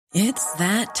It's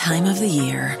that time of the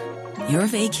year. Your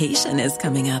vacation is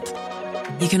coming up.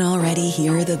 You can already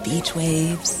hear the beach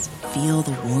waves, feel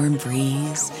the warm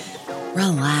breeze,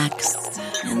 relax,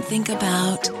 and think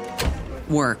about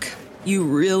work. You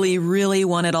really, really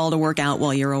want it all to work out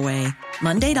while you're away.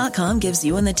 Monday.com gives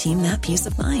you and the team that peace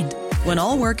of mind. When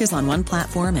all work is on one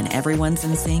platform and everyone's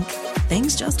in sync,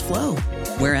 things just flow.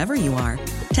 Wherever you are,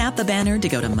 tap the banner to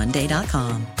go to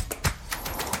Monday.com.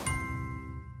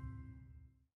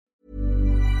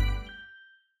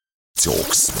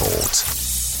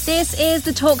 TalkSPORT. This is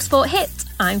the TalkSPORT Hit.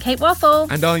 I'm Kate Waffle.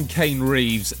 And I'm Kane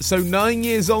Reeves. So 9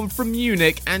 years on from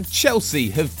Munich and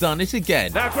Chelsea have done it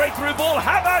again. Now great through ball,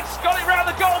 Havertz got it round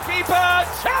the goalkeeper,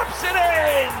 taps it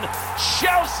in!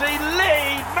 Chelsea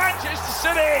lead Manchester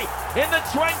City in the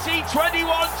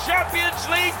 2021 Champions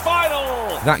League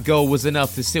final! That goal was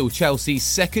enough to seal Chelsea's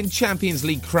second Champions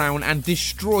League crown and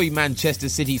destroy Manchester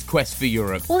City's quest for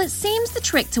Europe. Well, it seems the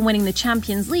trick to winning the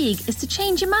Champions League is to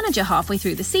change your manager halfway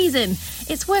through the season.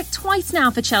 It's worked twice now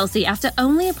for Chelsea after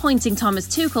only appointing Thomas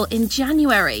Tuchel in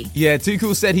January. Yeah,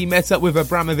 Tuchel said he met up with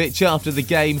Abramovich after the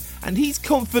game and he's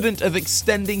confident of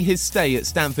extending his stay at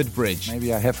Stamford Bridge.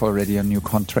 Maybe I have already a new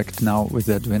contract now with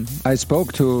that win. I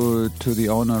spoke to the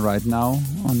owner right now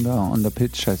on the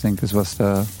pitch. I think this was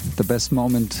the best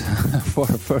moment for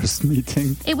a first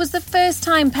meeting. It was the first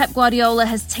time Pep Guardiola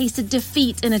has tasted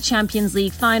defeat in a Champions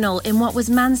League final in what was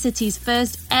Man City's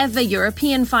first ever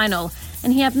European final.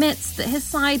 And he admits that his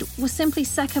side was simply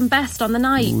second best on the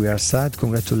night. We are sad,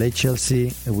 congratulate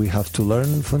Chelsea. We have to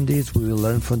learn from this, we will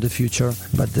learn from the future,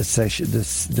 but the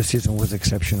season was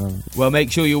exceptional. Well,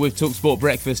 make sure you're with TalkSport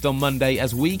Breakfast on Monday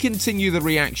as we continue the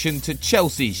reaction to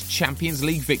Chelsea's Champions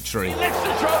League victory. He lifts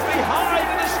the trophy high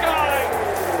in the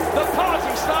sky. The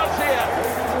party starts here.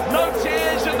 No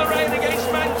tears in the rain against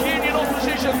Mancunian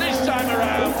opposition this time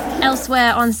around.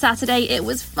 Elsewhere on Saturday, it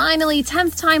was finally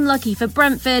 10th time lucky for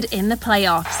Brentford in the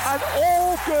playoffs. And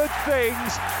all good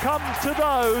things come to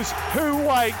those who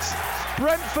wait.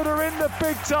 Brentford are in the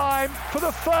big time for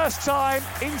the first time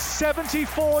in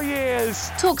 74 years.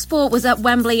 TalkSport was at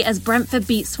Wembley as Brentford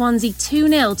beat Swansea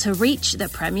 2-0 to reach the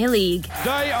Premier League.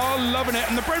 They are loving it,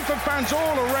 and the Brentford fans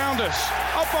all around us,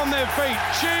 up on their feet,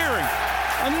 cheering.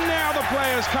 And now the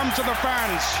players come to the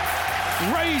fans,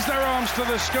 raise their arms to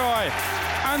the sky,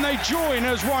 and they join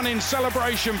as one in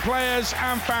celebration, players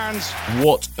and fans.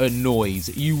 What a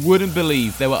noise. You wouldn't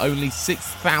believe there were only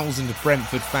 6,000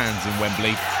 Brentford fans in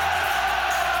Wembley.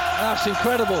 That's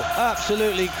incredible,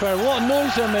 absolutely incredible. What a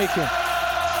noise they're making.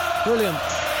 Brilliant.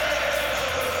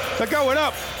 They're going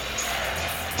up.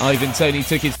 Ivan Toney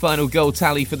took his final goal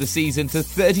tally for the season to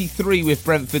 33 with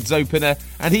Brentford's opener,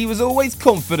 and he was always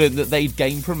confident that they'd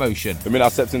gain promotion. The minute I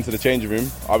stepped into the changing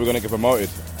room, are we going to get promoted?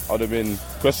 I'd have been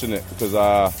questioning it because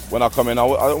when I come in, I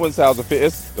wouldn't say I was the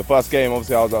fittest. The first game,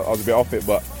 obviously, I was a bit off it,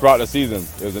 but throughout the season,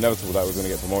 it was inevitable that we were going to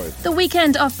get promoted. The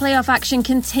weekend of playoff action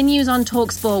continues on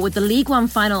TalkSport with the League One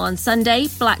final on Sunday.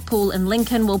 Blackpool and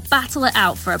Lincoln will battle it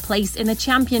out for a place in the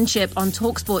Championship on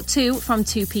TalkSport 2 from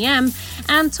 2 p.m.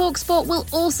 And TalkSport will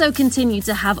also continue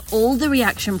to have all the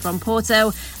reaction from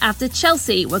Porto after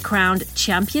Chelsea were crowned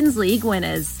Champions League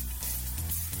winners.